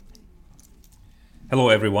Hello,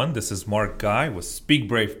 everyone. This is Mark Guy with Speak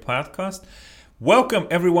Brave Podcast. Welcome,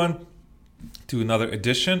 everyone, to another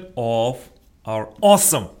edition of our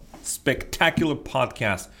awesome, spectacular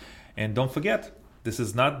podcast. And don't forget, this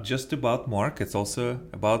is not just about Mark. It's also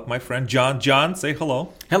about my friend John. John, say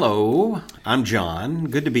hello. Hello, I'm John.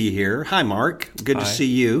 Good to be here. Hi, Mark. Good to see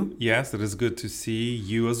you. Yes, it is good to see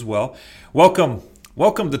you as well. Welcome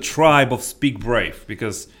the tribe of Speak Brave,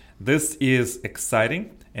 because this is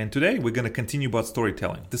exciting. And today we're going to continue about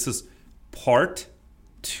storytelling. This is part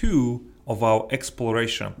 2 of our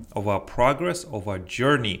exploration, of our progress, of our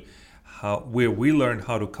journey, where we learn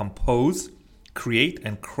how to compose, create,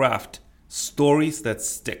 and craft stories that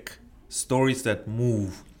stick, stories that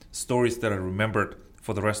move, stories that are remembered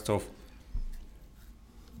for the rest of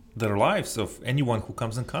their lives of anyone who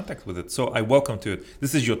comes in contact with it. So I welcome to it.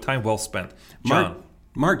 This is your time well spent. John.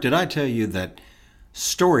 Mark, did I tell you that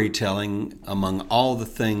storytelling, among all the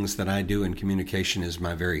things that I do in communication, is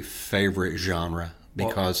my very favorite genre?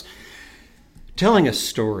 Because telling a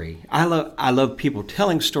story, I love people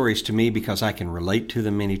telling stories to me because I can relate to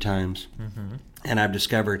them many times. Mm-hmm. And I've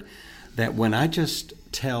discovered that when I just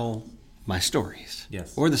tell my stories,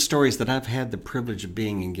 yes, or the stories that I've had the privilege of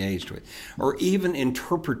being engaged with, or even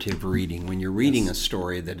interpretive reading, when you're reading a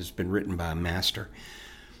story that has been written by a master,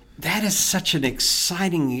 that is such an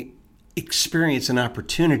exciting experience and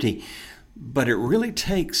opportunity, but it really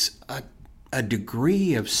takes a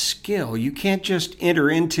degree of skill. You can't just enter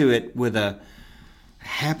into it with a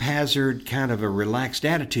haphazard kind of a relaxed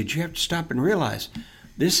attitude. You have to stop and realize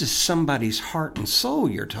this is somebody's heart and soul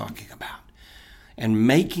you're talking about. And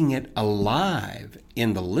making it alive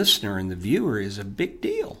in the listener and the viewer is a big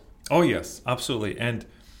deal. Oh, yes, absolutely. And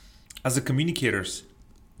as a communicators,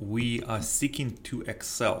 we are seeking to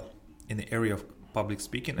excel in the area of public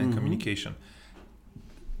speaking and communication.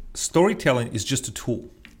 Storytelling is just a tool.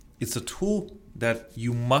 It's a tool that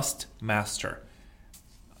you must master.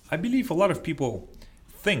 I believe a lot of people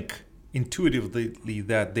think intuitively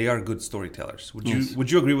that they are good storytellers.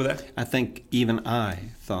 Would you agree with that? I think even I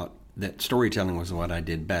thought that storytelling was what I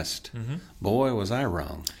did best. Mm-hmm. Boy, was I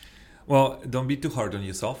wrong. Well, don't be too hard on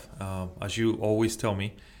yourself. As you always tell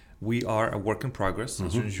me, we are a work in progress.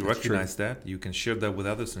 As soon as you recognize that, you can share that with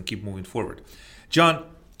others and keep moving forward. John,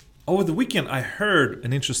 over the weekend, I heard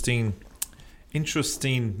an interesting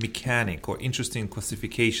mechanic or interesting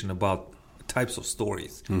classification about types of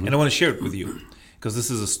stories. Mm-hmm. And I want to share it with you because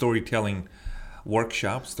this is a storytelling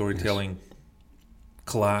workshop, storytelling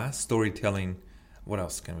class, storytelling, what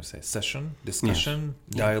else can we say? Session, discussion,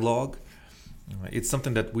 dialogue. It's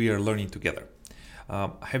something that we are learning together.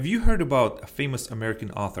 Have you heard about a famous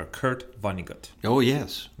American author, Kurt Vonnegut? Oh,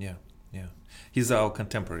 yes. Yeah. He's our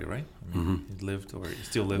contemporary, right? I mean, he lived or he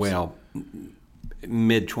still lives. Well,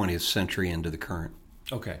 mid-20th century into the current.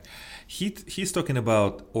 Okay. He's talking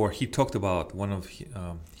about, or he talked about one of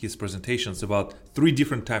his presentations about 3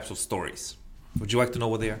 different types of stories. Would you like to know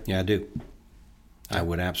what they are? Yeah, I do. I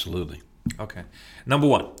would absolutely. Okay. Number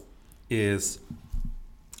 1 is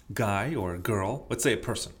guy or girl. Let's say a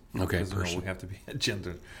person. Okay, because, person. We have to be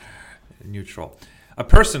gender neutral. A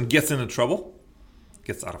person gets into trouble,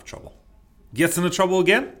 gets out of trouble. Gets into trouble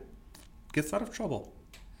again, gets out of trouble.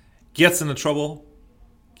 Gets into trouble,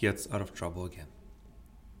 gets out of trouble again.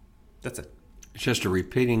 That's it. It's just a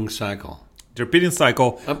repeating cycle. The repeating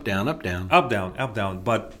cycle. Up, down, up, down. Up, down, up, down.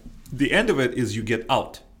 But the end of it is you get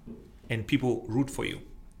out and people root for you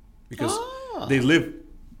because they live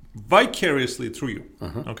vicariously through you.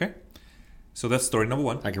 Uh-huh. Okay? So that's story number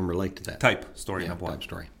 1. I can relate to that. Type story number 1. Type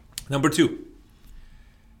story. Number 2.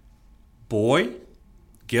 Boy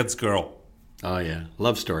gets girl. Oh, yeah.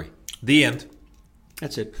 Love story. The end.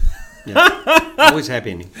 That's it. Yeah. Always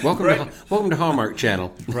happy ending. Welcome to Hallmark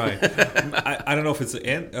Channel. Right. I don't know if it's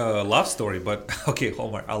a love story, but okay,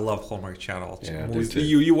 Hallmark. I love Hallmark Channel movies.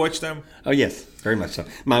 You watch them? Oh, yes. Very much so.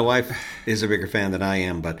 My wife is a bigger fan than I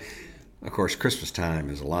am, but of course, Christmas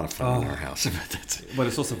time is a lot of fun in our house. But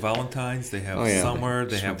it's also Valentine's. They have summer.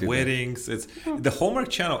 They have weddings. It's the Hallmark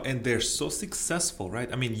Channel, and they're so successful,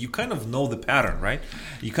 right? I mean, you kind of know the pattern, right?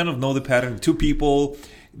 You kind of know the pattern. 2 people.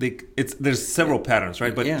 There's several patterns,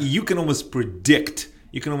 right? But you can almost predict.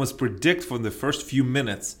 You can almost predict from the first few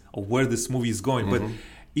minutes of where this movie is going. Mm-hmm. But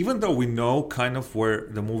even though we know kind of where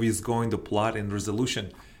the movie is going, the plot and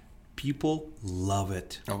resolution, people love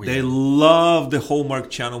it. Oh, They yeah. love the Hallmark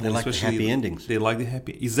Channel. They like the especially happy endings. They like the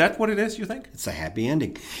happy. Is that what it is, you think? It's a happy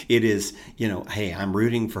ending. It is, hey, I'm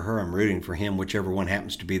rooting for her, I'm rooting for him, whichever one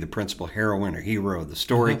happens to be the principal heroine or hero of the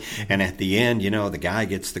story. And at the end, the guy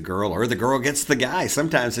gets the girl or the girl gets the guy.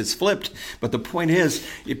 Sometimes it's flipped. But the point is,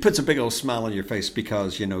 it puts a big old smile on your face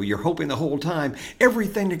because, you're hoping the whole time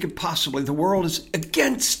everything that could possibly, the world is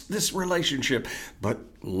against this relationship. But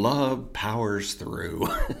love powers through.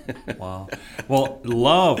 Wow. Well,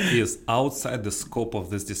 love is outside the scope of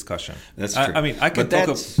this discussion. That's true. I can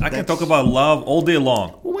But talk about love all day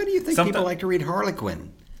long. Well, why do you think people like to read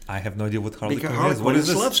Harlequin? I have no idea what Harlequin Because is. Harlequin What is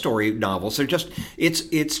is this? love story novels. They're just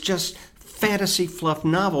it's just fantasy fluff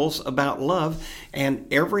novels about love,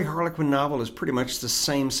 and every Harlequin novel is pretty much the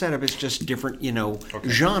same setup. It's just different,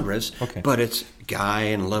 genres. Okay. But it's guy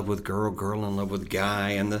in love with girl, girl in love with guy,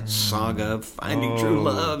 and the saga of finding true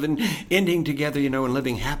love and ending together, and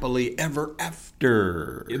living happily ever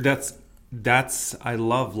after. That's I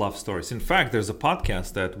love stories. In fact, there's a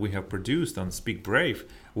podcast that we have produced on Speak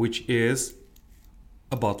Brave, which is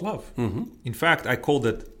about love. Mm-hmm. In fact, I called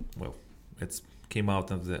it. Well, it's came out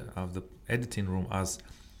of the editing room as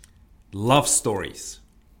Love Stories,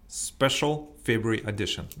 special February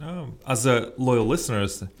edition. As a loyal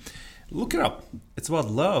listeners, look it up. It's about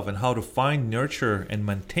love and how to find, nurture, and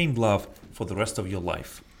maintain love for the rest of your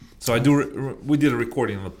life. So we did a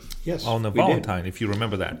recording on the Valentine, if you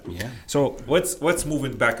remember that. Yeah. So let's move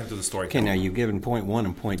it back into the story. Okay, now you've given point 1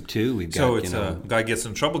 and point 2. We've got, So it's guy gets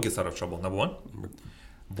in trouble, gets out of trouble. Number 1.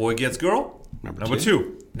 Boy gets girl. Number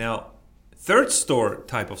 2. Now, third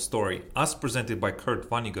type of story, as presented by Kurt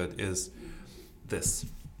Vonnegut, is this.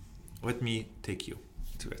 Let me take you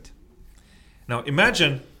to it. Now,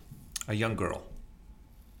 imagine a young girl.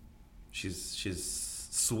 She's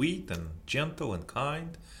sweet and gentle and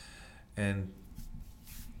kind and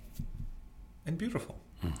beautiful.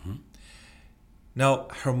 Mm-hmm. Now,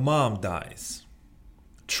 her mom dies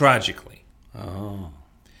tragically. Oh.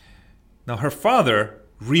 Now, her father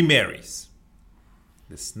remarries.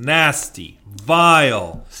 This nasty,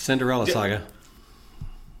 vile Cinderella saga.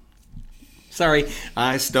 Sorry,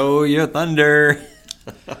 I stole your thunder.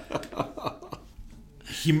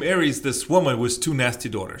 He marries this woman with 2 nasty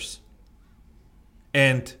daughters.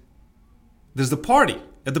 And there's a party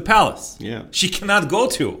at the palace. Yeah. She cannot go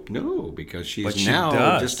to. No, because she's But she now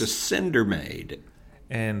does. just a cinder maid.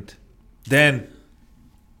 And then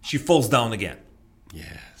she falls down again.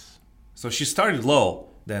 Yes. So she started low,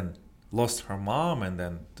 then lost her mom, and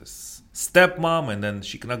then this stepmom, and then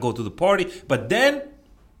she cannot go to the party. But then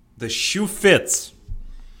the shoe fits.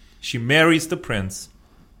 She marries the prince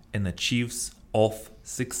and achieves of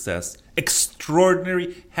success,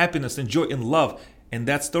 extraordinary happiness and joy and love. And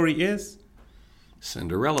that story is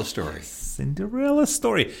Cinderella story. Cinderella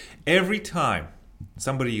story. Every time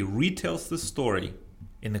somebody retells the story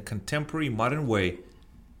in a contemporary modern way,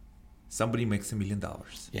 somebody makes $1 million.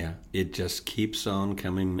 Yeah, it just keeps on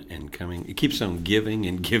coming and coming. It keeps on giving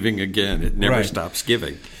and giving again. It never Right. stops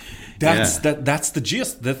giving. That's the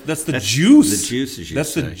gist. That's the juice. the juice, as you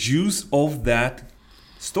That's say. the juice of that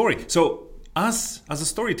story. So us as a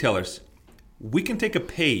storytellers, we can take a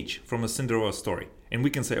page from a Cinderella story and we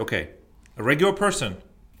can say, okay, a regular person,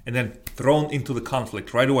 and then thrown into the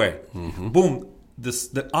conflict right away. Mm-hmm. Boom.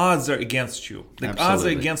 The odds are against you. The odds are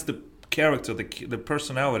Absolutely. against the character, the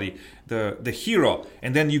personality, the hero,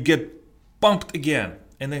 and then you get bumped again,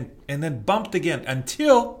 and then bumped again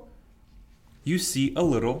until you see a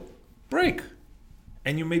little break,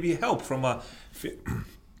 and you maybe help from a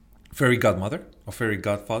fairy godmother or fairy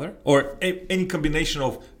godfather or any combination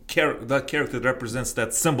of that character that represents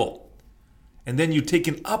that symbol, and then you're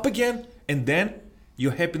taken up again, and then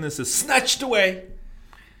your happiness is snatched away.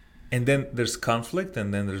 And then there's conflict,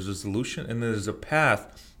 and then there's resolution, and then there's a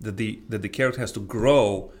path that the character has to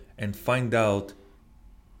grow and find out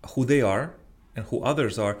who they are and who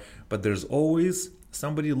others are. But there's always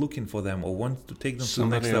somebody looking for them or wants to take them to the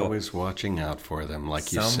next Somebody level. always watching out for them,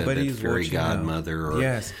 like you Somebody's said, that fairy watching out. godmother or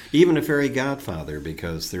Yes. even a fairy godfather,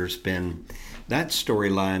 because there's been that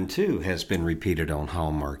storyline too has been repeated on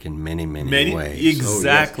Hallmark in many ways.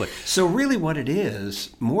 Exactly. Oh, yes. So really what it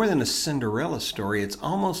is, more than a Cinderella story, it's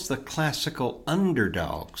almost the classical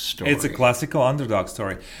underdog story. It's a classical underdog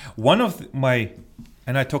story. One of my,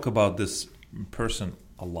 and I talk about this person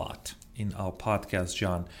a lot in our podcast,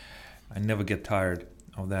 John. I never get tired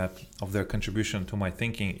of their contribution to my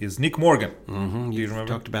thinking, is Nick Morgan. Mm-hmm. Do you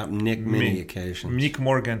remember? Talked about Nick many occasions. Nick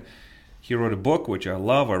Morgan, he wrote a book which I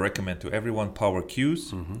love. I recommend to everyone, Power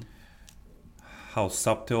Cues. Mm-hmm. How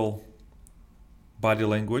subtle body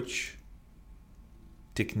language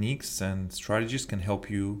techniques and strategies can help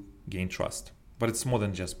you gain trust. But it's more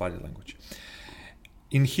than just body language.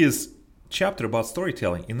 In his chapter about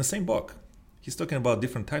storytelling, in the same book, he's talking about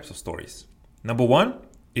different types of stories. Number 1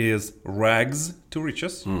 is rags to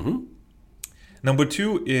riches. Mm-hmm. Number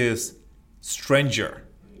 2 is stranger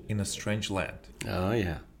in a strange land. Oh,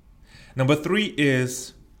 yeah. Number 3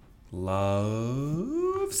 is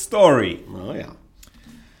love story. Oh, yeah.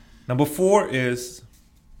 Number 4 is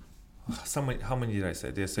how many did I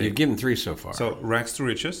say? Did I say You've given 3 so far. so? Rags to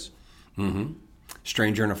riches, Mm-hmm.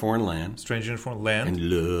 Stranger in a foreign land. stranger in a foreign land, And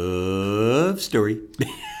love story.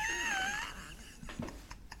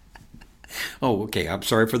 Oh, okay. I'm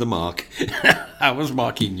sorry for the mock. I was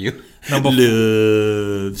mocking you.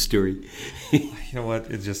 Love story. you know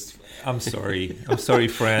what? It just. I'm sorry. I'm sorry,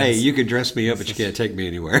 friends. Hey, you can dress me up, but you can't take me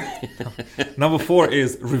anywhere. Number 4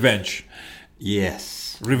 is revenge.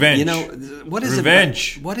 Yes. Revenge. You know, what is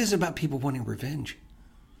Revenge. What is it about people wanting revenge?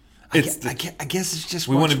 I guess it's just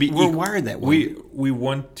We want to be. we're wired that way. We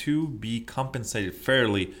want to be compensated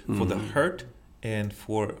fairly for the hurt and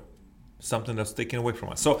for something that's taken away from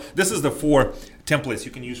us. So this is the 4 templates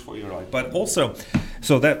you can use for your life. But also,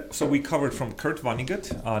 so we covered from Kurt Vonnegut,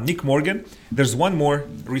 Nick Morgan. There's one more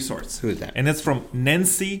resource. Who is that? And it's from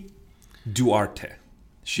Nancy Duarte.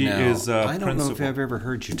 She Now, is I don't know if principal. I've ever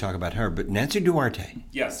heard you talk about her, but Nancy Duarte.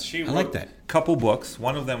 Yes, she wrote like that. a couple books.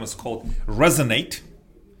 One of them is called Resonate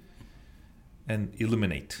and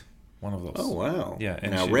Illuminate. One of those. Oh, wow. Yeah.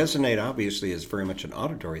 And Now, resonate obviously is very much an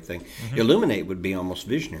auditory thing. Illuminate would be almost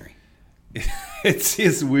visionary. It's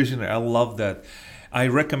his visionary. I love that. I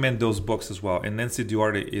recommend those books as well. And Nancy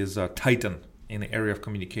Duarte is a titan in the area of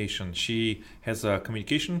communication. She has a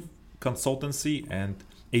communication consultancy and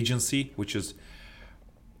agency, which is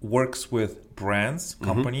works with brands,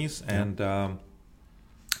 companies, and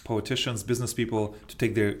politicians, business people to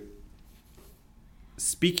take their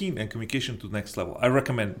speaking and communication to the next level. I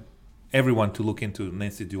recommend everyone to look into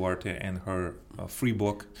Nancy Duarte and her free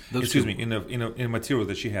book. In a material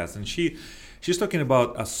that she has, and she's talking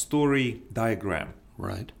about a story diagram.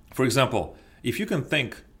 Right. For example, if you can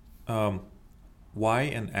think y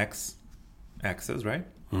and x axis, right?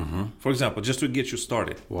 Mm-hmm. For example, just to get you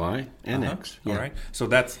started. Y and X. Yeah. All right. So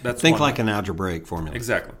that's Think one. like an algebraic formula.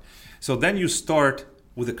 Exactly. So then you start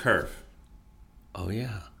with a curve. Oh,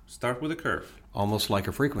 yeah. Start with a curve. Almost like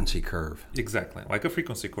a frequency curve. Exactly, like a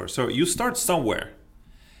frequency curve. So you start somewhere,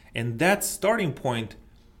 and that starting point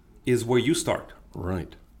is where you start.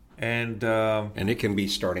 Right. And it can be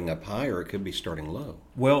starting up high or it could be starting low.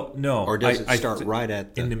 well, no. Or does it start right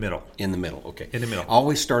at in the middle? In the middle, okay. In the middle.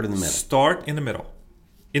 Always start in the middle. Start in the middle.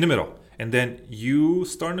 In the middle. And then you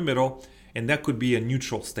start in the middle, and that could be a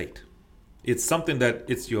neutral state. It's something that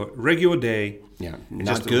it's your regular day. Yeah. It's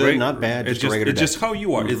Not good, not bad, It's just a regular it's day. just how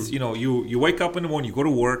you are. It's you wake up in the morning, you go to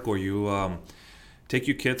work, or you take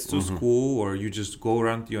your kids to school, or you just go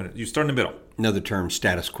around. You start in the middle. Another term,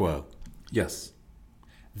 status quo. Yes.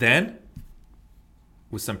 Then,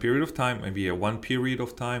 with some period of time, maybe a 1 period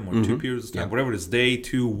of time or 2 periods of time, whatever it is, day,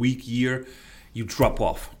 2, week, year, you drop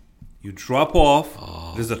off. You drop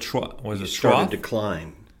off. There's a trough. You start a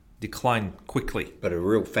decline, Decline quickly. but a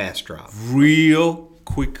real fast drop. Real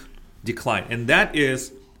quick decline. And that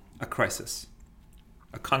is a crisis,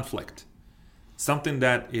 a conflict, something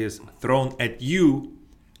that is thrown at you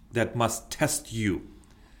that must test you.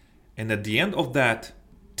 And at the end of that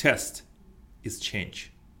test is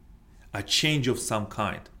change, a change of some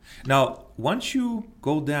kind. Now, once you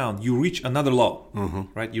go down, you reach another low,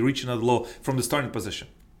 right? You reach another low from the starting position.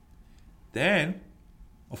 Then,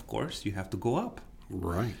 of course, you have to go up.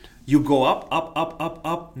 Right. You go up, up, up, up,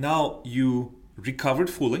 up. Now you recovered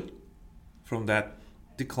fully from that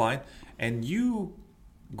decline, and you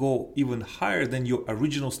go even higher than your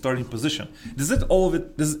original starting position. Does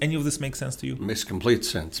any of this make sense to you? Makes complete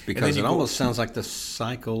sense because you it go- almost sounds like the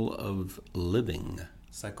cycle of living.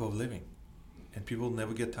 Cycle of living, and people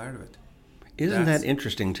never get tired of it. Isn't That's- that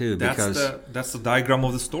interesting too? Because That's the diagram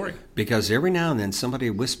of the story. Because every now and then somebody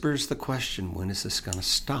whispers the question, when is this going to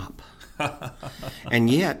stop?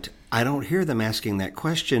 And yet, I don't hear them asking that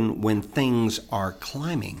question when things are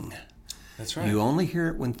climbing. That's right. You only hear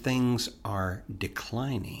it when things are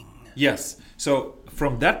declining. Yes. So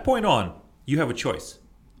from that point on, you have a choice.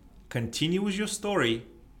 Continue with your story,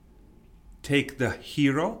 take the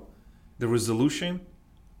hero, the resolution,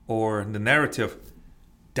 or the narrative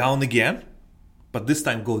down again, but this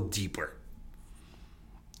time go deeper.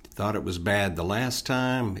 Thought it was bad the last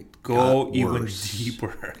time. It Go got even worse.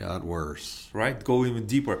 deeper. Got worse. Right? Go even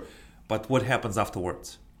deeper. But what happens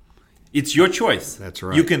afterwards? It's your choice. That's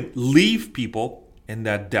right. You can leave people in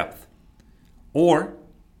that depth. Or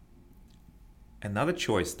another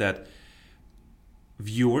choice that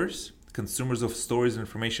viewers, consumers of stories and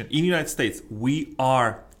information in the United States, we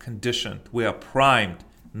are conditioned, we are primed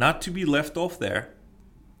not to be left off there,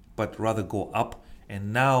 but rather go up.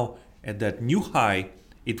 And now at that new high,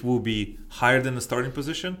 it will be higher than the starting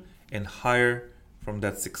position and higher from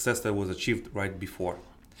that success that was achieved right before.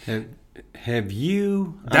 Have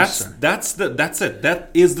you? That's it. That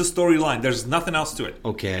is the storyline. There's nothing else to it.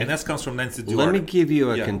 Okay. And that comes from Nancy Duarte. Let me give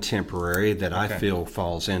you a contemporary that I feel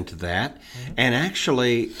falls into that. Mm-hmm. And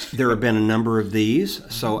actually, there have been a number of these.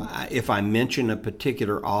 So if I mention a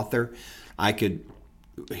particular author, I could.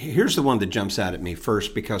 Here's the one that jumps out at me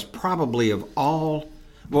first, because probably of all.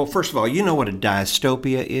 Well, first of all, you know what a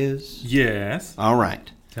dystopia is? Yes. All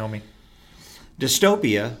right. Tell me.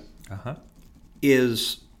 Dystopia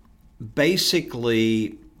is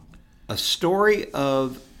basically a story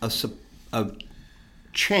of a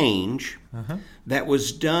change that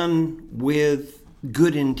was done with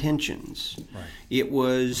good intentions. Right. It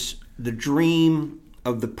was the dream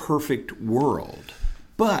of the perfect world.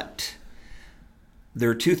 But there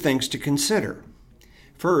are two things to consider.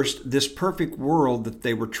 First, this perfect world that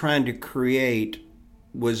they were trying to create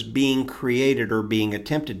was being created or being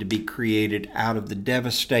attempted to be created out of the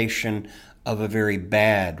devastation of a very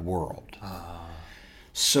bad world.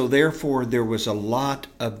 So therefore, there was a lot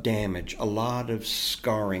of damage, a lot of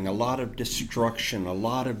scarring, a lot of destruction, a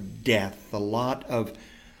lot of death, a lot of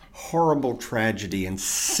horrible tragedy and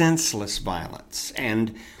senseless violence.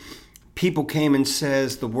 And people came and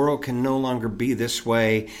says, the world can no longer be this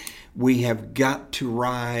way. We have got to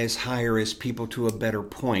rise higher as people to a better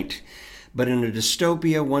point. But in a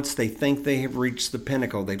dystopia, once they think they have reached the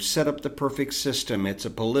pinnacle, they've set up the perfect system. It's a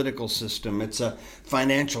political system, it's a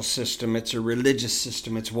financial system, it's a religious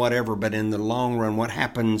system, it's whatever. But in the long run, what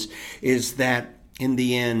happens is that in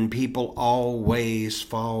the end, people always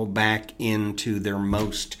fall back into their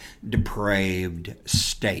most depraved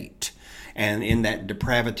state. And in that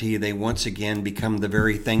depravity, they once again become the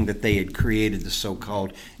very thing that they had created the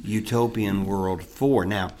so-called utopian world for.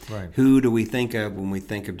 Now, Who do we think of when we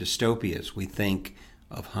think of dystopias? We think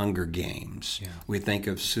of Hunger Games. Yeah. We think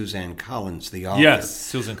of Suzanne Collins, the author. Yes,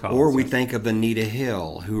 Susan Collins. Or we think of Anita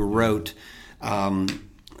Hill, who wrote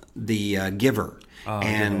The Giver.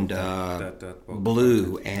 And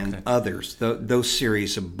Blue and others. Those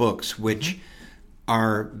series of books, which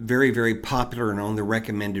are very, very popular and on the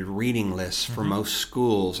recommended reading lists for most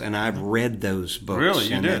schools. And I've read those books. Really?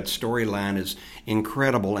 You and did? That storyline is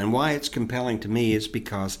incredible. And why it's compelling to me is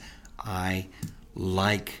because I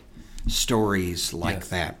like stories like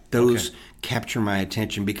that. Those capture my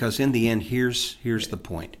attention because in the end, here's the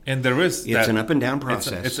point. And there is it's an up and down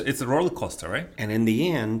process. It's a roller coaster, right? And in the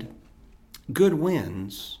end, good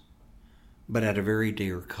wins, but at a very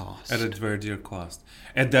dear cost. At a very dear cost.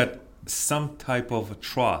 And that some type of a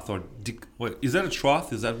trough, or is that a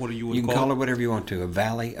trough? Is that what you would call it? You can call it whatever you want to. A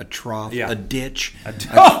valley, a trough, a ditch.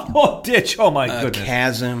 Ditch. Oh my goodness. A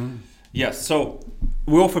chasm. Yes, so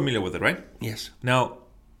we're all familiar with it, right? Yes. Now,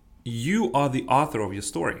 you are the author of your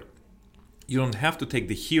story. You don't have to take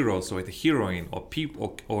the heroes or the heroine or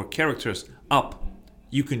people or characters up.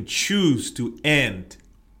 You can choose to end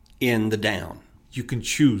in the down. You can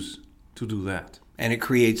choose to do that. And it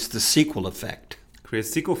creates the sequel effect.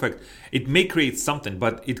 It may create something,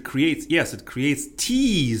 but it creates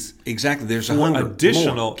tease. Exactly. There's a hunger.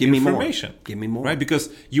 Additional information. Give me more. Right? Because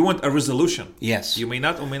you want a resolution. Yes. You may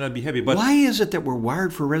not or may not be happy. But why is it that we're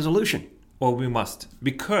wired for resolution? Well, we must.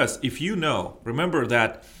 Because if you know, remember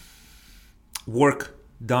that work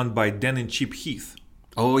done by Den and Chip Heath.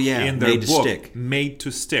 Oh, yeah. In their book, Made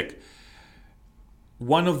to Stick.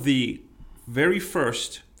 One of the very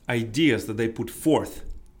first ideas that they put forth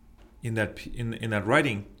in that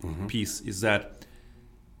writing piece is that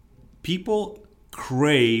people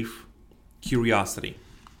crave curiosity.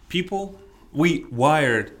 We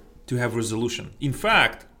wired to have resolution. In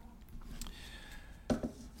fact,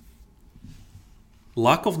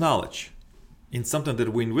 lack of knowledge in something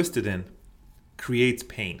that we invested in creates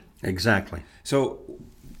pain. Exactly. So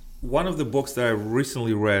one of the books that I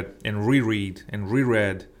recently read and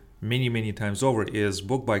reread many, many times over is a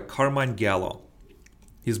book by Carmine Gallo.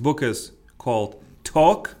 His book is called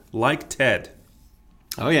Talk Like TED.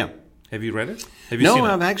 Oh, yeah. Have you read it? No,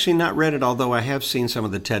 I've actually not read it, although I have seen some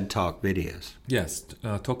of the TED Talk videos. Yes,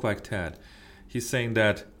 Talk Like TED. He's saying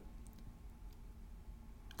that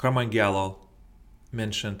Carmine Gallo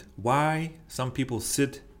mentioned why some people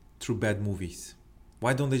sit through bad movies.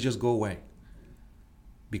 Why don't they just go away?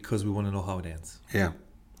 Because we want to know how it ends. Yeah.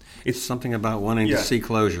 It's something about wanting to see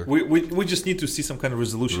closure. We just need to see some kind of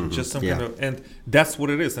resolution, just some kind of, and that's what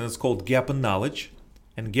it is. And it's called gap in knowledge,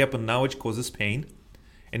 and gap in knowledge causes pain.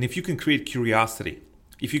 And if you can create curiosity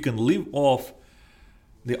if you can leave off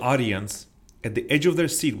the audience at the edge of their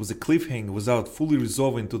seat with a cliffhanger without fully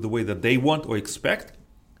resolving to the way that they want or expect,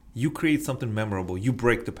 you create something memorable. You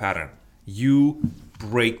break the pattern. You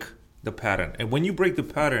break the pattern. And when you break the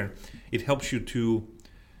pattern, it helps you to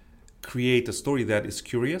create a story that is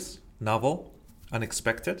curious, novel,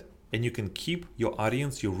 unexpected, and you can keep your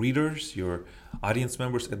audience, your readers, your audience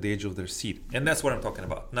members at the edge of their seat. And that's what I'm talking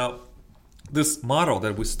about. Now, this model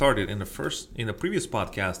that we started in the previous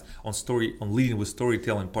podcast on leading with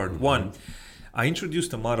storytelling part 1, I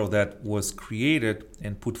introduced a model that was created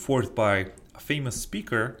and put forth by a famous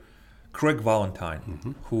speaker, Craig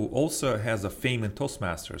Valentine, who also has a fame in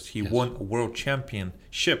Toastmasters. He won a world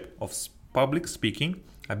championship of public speaking,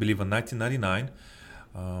 I believe in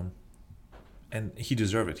 1999. And he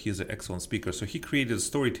deserved it. He is an excellent speaker. So he created a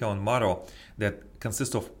storytelling model that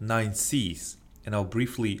consists of 9 C's. And I'll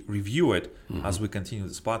briefly review it as we continue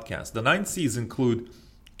this podcast. The 9 C's include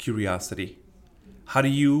curiosity. How do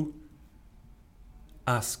you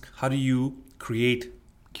ask? How do you create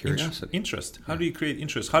Curiosity. Interest? How do you create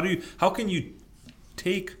interest? How can you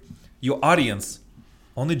take your audience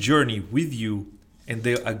on a journey with you and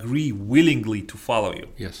they agree willingly to follow you?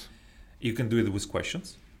 Yes. You can do it with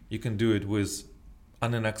questions. You can do it with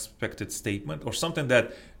an unexpected statement or something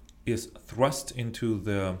that is thrust into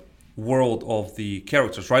the world of the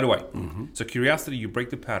characters right away. So curiosity, you break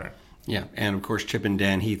the pattern. Yeah, and of course Chip and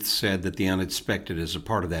Dan Heath said that the unexpected is a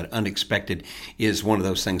part of that. Unexpected is one of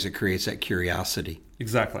those things that creates that curiosity.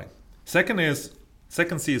 Exactly. Second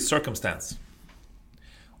C is circumstance.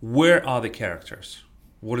 Where are the characters?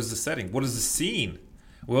 What is the setting? What is the scene?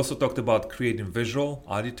 We also talked about creating visual,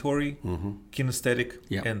 auditory, kinesthetic,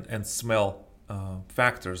 and smell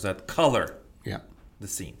factors that color the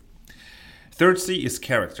scene. Third C is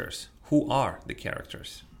characters. Who are the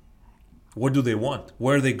characters? What do they want?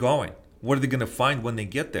 Where are they going? What are they going to find when they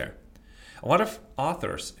get there? A lot of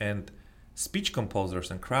authors and speech composers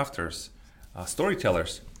and crafters,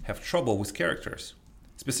 storytellers, have trouble with characters.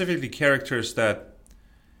 Specifically characters that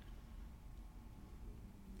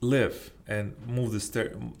live and move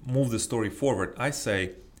the story forward. I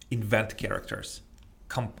say invent characters.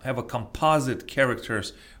 Have a composite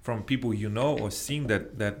characters from people you know or seen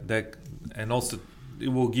that and also it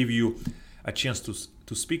will give you a chance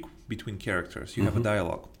to speak between characters. You have a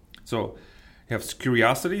dialogue. So you have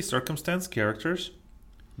curiosity, circumstance, characters.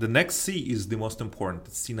 The next C is the most important.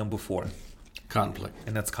 It's C number 4. Conflict.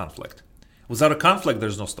 And that's conflict. Without a conflict,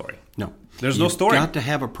 there's no story. No. There's no story. You've got to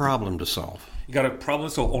have a problem to solve. You got a problem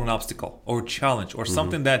to solve or an obstacle or a challenge or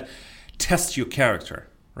something that tests your character,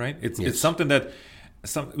 right? It's something that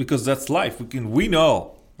because that's life. We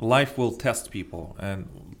know life will test people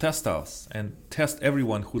and test us and test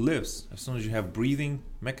everyone who lives. As soon as you have breathing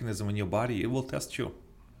mechanism in your body, it will test you.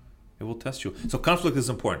 It will test you. So conflict is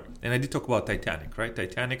important. And I did talk about Titanic, right?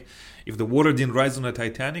 Titanic. If the water didn't rise on the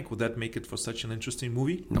Titanic, would that make it for such an interesting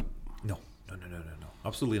movie? No.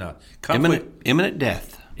 Absolutely not. Imminent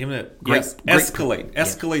death.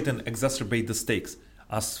 Escalate and exacerbate the stakes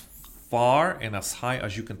as far and as high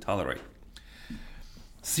as you can tolerate.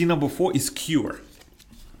 C number 4 is cure.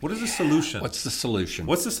 What is the solution? What's the solution?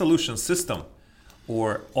 What's the solution system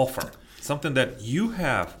or offer? Something that you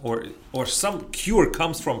have or some cure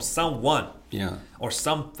comes from someone or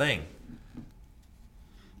something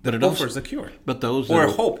that offers a cure. But those or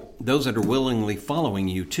a hope. Those that are willingly following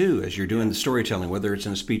you too as you're doing the storytelling, whether it's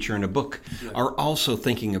in a speech or in a book, are also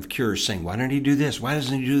thinking of cures, saying, why don't he do this? Why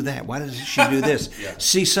doesn't he do that? Why doesn't she do this?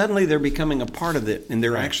 See, suddenly they're becoming a part of it and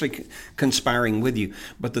they're actually conspiring with you.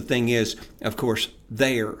 But the thing is, of course,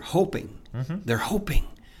 they are hoping. They're hoping.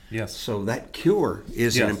 Yes. So that cure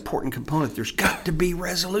is an important component. There's got to be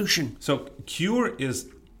resolution. So cure is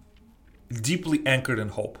deeply anchored in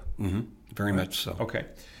hope. Very much so. Okay.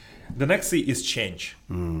 The next C is change.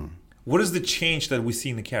 What is the change that we see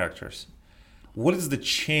in the characters? What is the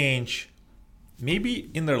change maybe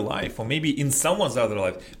in their life or maybe in someone's other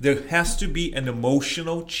life? There has to be an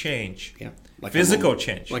emotional change. Like physical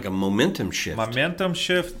change. Like a momentum shift. Momentum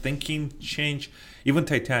shift, thinking change. Even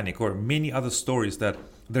Titanic or many other stories that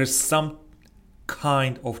there's some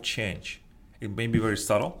kind of change. It may be very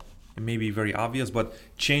subtle. It may be very obvious, but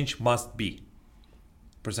change must be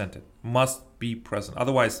presented, must be present.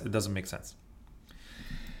 Otherwise, it doesn't make sense.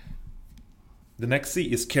 The next C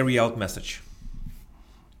is carry out message.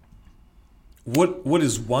 What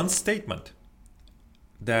is one statement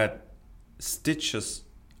that stitches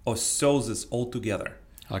or sews this all together?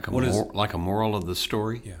 Like a moral of the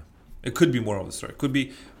story? Yeah. It could be moral of the story. It could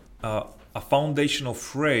be a foundational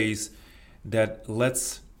phrase that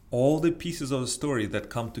lets all the pieces of the story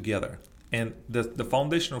that come together. And the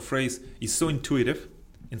foundational phrase is so intuitive,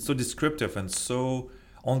 and so descriptive and so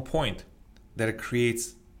on point that it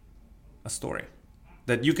creates a story.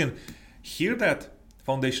 That you can hear that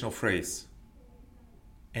foundational phrase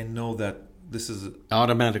and know that this is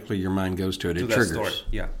Automatically your mind goes to it. It that triggers. story.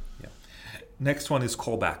 Yeah. Next one is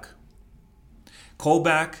callback.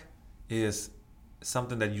 Callback is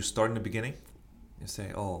something that you start in the beginning. You say,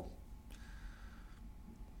 not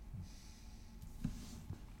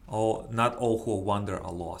all who wander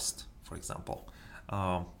are lost, for example.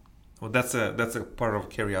 Well, that's a part of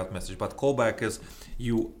carry out message. But callback is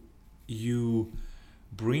you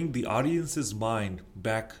bring the audience's mind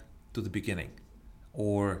back to the beginning,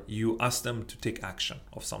 or you ask them to take action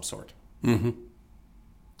of some sort. Mm-hmm.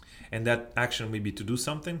 And that action may be to do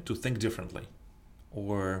something, to think differently,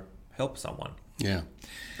 or help someone. Yeah.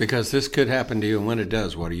 Because this could happen to you, and when it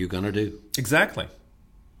does, what are you going to do? Exactly.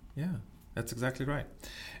 Yeah, that's exactly right.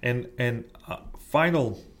 And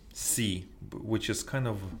final C, which is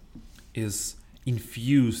is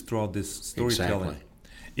infused throughout this storytelling,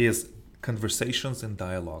 is conversations and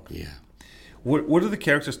dialogue. Yeah. What are the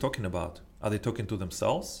characters talking about? Are they talking to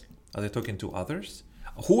themselves? Are they talking to others?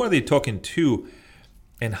 Who are they talking to?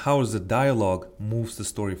 And how is the dialogue moves the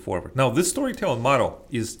story forward? Now, this storytelling model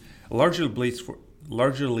is largely based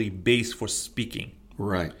for speaking.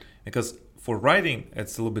 Right. Because for writing,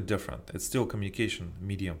 it's a little bit different. It's still a communication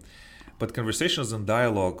medium. But conversations and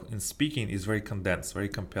dialogue in speaking is very condensed, very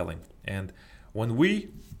compelling. And when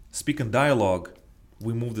we speak in dialogue,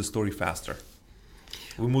 we move the story faster.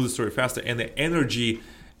 And the energy,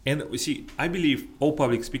 and you see, I believe all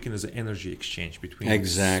public speaking is an energy exchange between the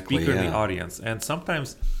speaker and the audience. And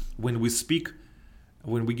sometimes when we speak,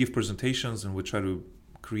 when we give presentations and we try to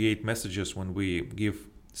create messages, when we give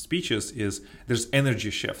speeches, there's energy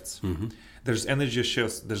shifts. Mm-hmm. There's energy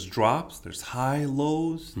shifts. There's drops. There's high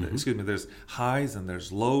lows. Mm-hmm. There's highs and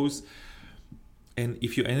there's lows. And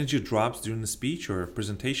if your energy drops during the speech or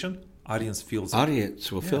presentation, audience feels it.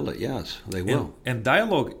 Audience will feel it. Yes, they will. And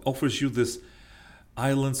dialogue offers you this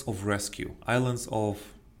islands of rescue, islands of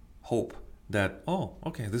hope. That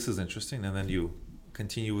okay, this is interesting, and then you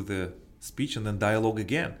continue with the speech and then dialogue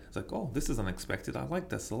again. It's like, this is unexpected. I like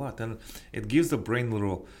this a lot, and it gives the brain a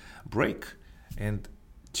little break and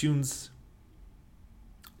tunes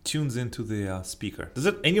into the speaker. Does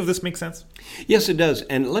any of this make sense? Yes, it does.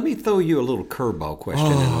 And let me throw you a little curveball question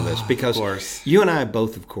in on this, because you and I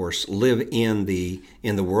both, of course, live in the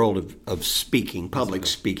world of speaking, public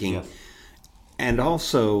speaking, yeah. And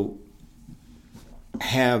also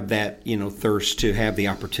have that thirst to have the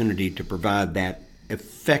opportunity to provide that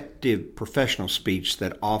effective professional speech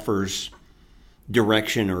that offers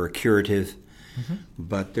direction or a curative. Mm-hmm.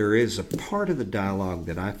 But there is a part of the dialogue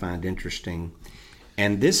that I find interesting.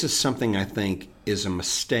 And this is something I think is a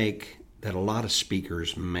mistake that a lot of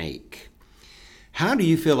speakers make. How do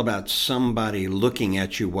you feel about somebody looking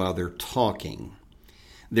at you while they're talking?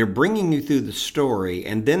 They're bringing you through the story,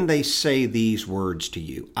 and then they say these words to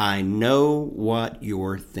you. I know what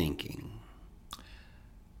you're thinking.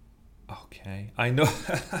 Okay, I know.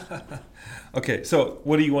 Okay, so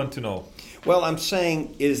what do you want to know? Well, I'm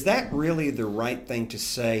saying, is that really the right thing to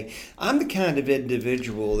say? I'm the kind of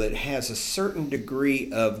individual that has a certain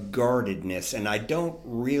degree of guardedness, and I don't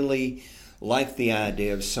really like the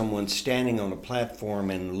idea of someone standing on a platform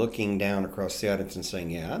and looking down across the audience and saying,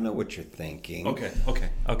 yeah, I know what you're thinking.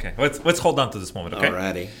 Okay. Let's hold on to this moment, okay?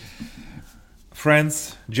 Alrighty.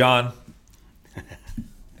 Friends, John,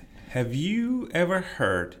 have you ever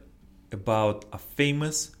heard about a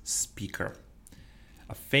famous speaker,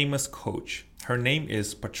 a famous coach? Her name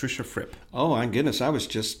is Patricia Fripp. Oh, my goodness. I was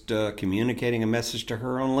just communicating a message to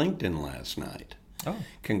her on LinkedIn last night. Oh.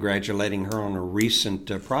 Congratulating her on a recent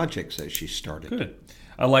project that she started. Good.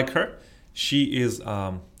 I like her. She is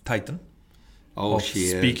Titan. Oh, she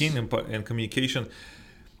is. Speaking and communication.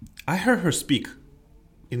 I heard her speak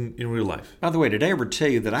in real life. By the way, did I ever tell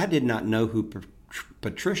you that I did not know who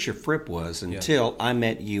Patricia Fripp was until I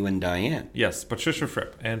met you and Diane? Yes, Patricia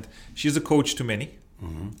Fripp. And she's a coach to many,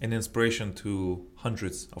 mm-hmm. an inspiration to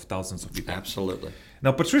hundreds of thousands of people. Absolutely.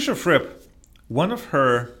 Now, Patricia Fripp, one of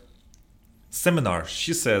her seminars,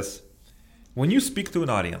 she says, when you speak to an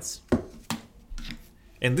audience,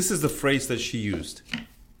 and this is the phrase that she used,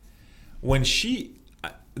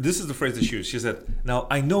 this is the phrase that she used. She said, now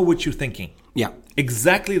I know what you're thinking. Yeah.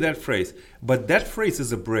 Exactly that phrase. But that phrase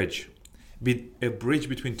is a bridge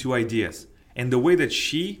between two ideas. And the way that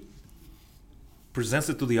she presents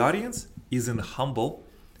it to the audience isn't humble.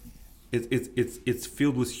 It's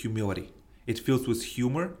filled with humility. It fills with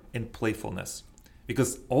humor and playfulness.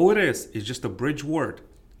 Because all it is just a bridge words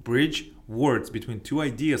between two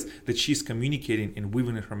ideas that she's communicating and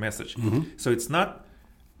weaving in her message. Mm-hmm. So it's not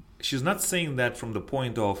she's not saying that from the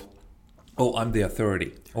point of, oh, I'm the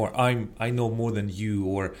authority, or I know more than you,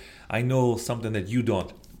 or I know something that you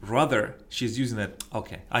don't. Rather, she's using that,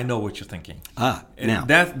 okay, I know what you're thinking. And now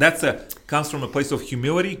that's comes from a place of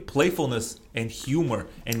humility, playfulness, and humor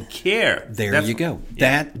and care. there you go.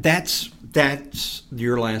 Yeah. That's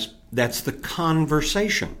your last. That's the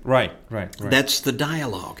conversation. Right. That's the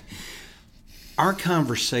dialogue. Our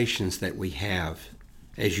conversations that we have,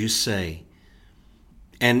 as you say,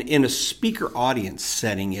 and in a speaker audience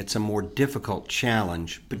setting, it's a more difficult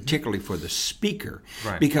challenge, particularly for the speaker,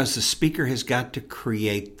 Right. because the speaker has got to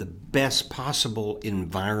create the best possible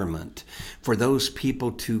environment for those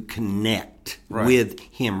people to connect Right. with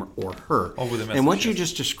him or her. Over the And what message, you yes.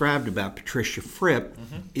 just described about Patricia Fripp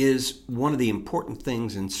is one of the important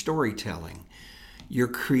things in storytelling. You're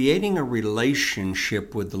creating a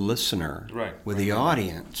relationship with the listener, Right. with the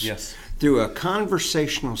audience, Yes. through a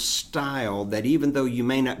conversational style that even though you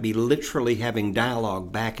may not be literally having dialogue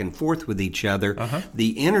back and forth with each other,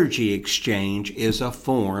 the energy exchange is a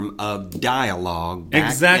form of dialogue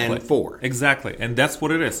back and forth. Exactly. And that's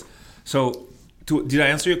what it is. So, did I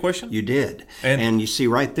answer your question? You did. And- And you see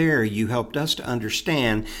right there, you helped us to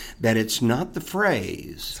understand that it's not the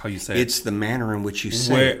phrase. how you say it. It's the manner in which you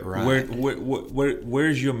say it, right?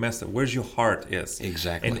 Where's your message? Where's your heart is?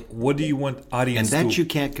 Exactly. And what do you want And audience that to... you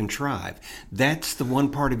can't contrive. That's the one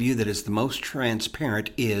part of you that is the most transparent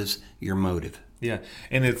is your motive. Yeah,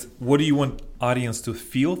 and it's what do you want audience to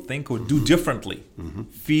feel, think, or do differently?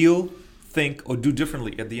 Feel, think, or do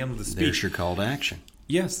differently at the end of the speech. There's your call to action.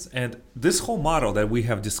 Yes, and this whole model that we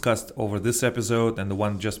have discussed over this episode and the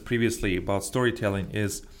one just previously about storytelling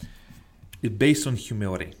is based on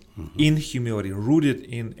humility, in humility, rooted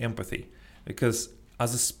in empathy. Because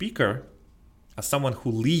as a speaker, as someone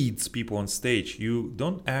who leads people on stage, you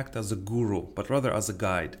don't act as a guru, but rather as a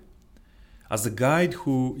guide. As a guide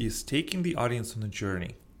who is taking the audience on a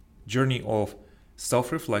journey of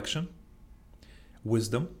self-reflection,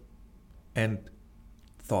 wisdom, and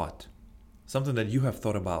thought. Something that you have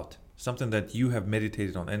thought about, something that you have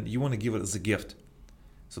meditated on, and you want to give it as a gift.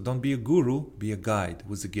 So don't be a guru, be a guide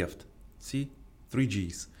with a gift. See? 3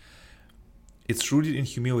 G's. It's rooted in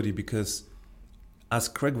humility because, as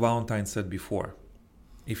Craig Valentine said before,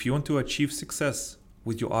 if you want to achieve success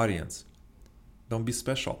with your audience, don't be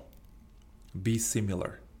special. Be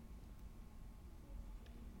similar.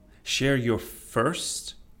 Share your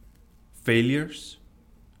first failures,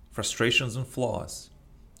 frustrations, and flaws,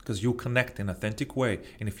 because you'll connect in an authentic way.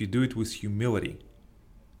 And if you do it with humility,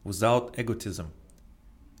 without egotism,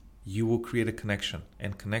 you will create a connection.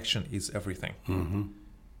 And connection is everything.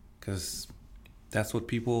 Because that's what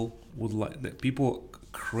people would like. People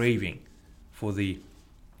craving for the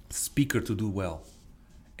speaker to do well.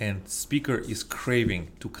 And speaker is craving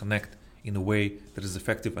to connect in a way that is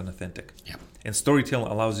effective and authentic. Yep. And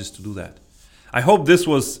storytelling allows us to do that. I hope this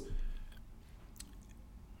was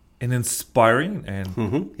an inspiring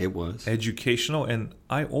and It was. educational and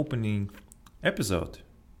eye-opening episode,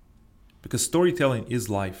 because storytelling is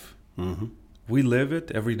life. We live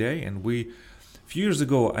it every day, and a few years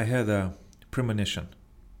ago I had a premonition,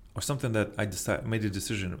 or something that I made a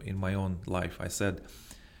decision in my own life. I said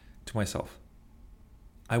to myself,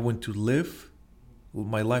 I want to live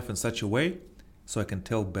my life in such a way so I can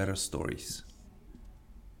tell better stories.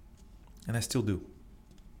 And I still do.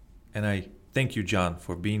 And I thank you, John,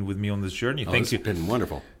 for being with me on this journey. Thank you. It's been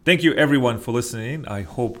wonderful. Thank you, everyone, for listening. I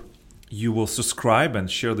hope you will subscribe and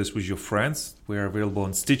share this with your friends. We are available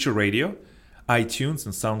on Stitcher Radio, iTunes,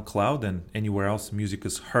 and SoundCloud, and anywhere else music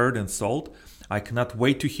is heard and sold. I cannot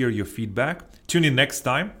wait to hear your feedback. Tune in next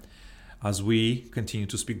time as we continue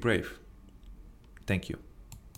to speak brave. Thank you.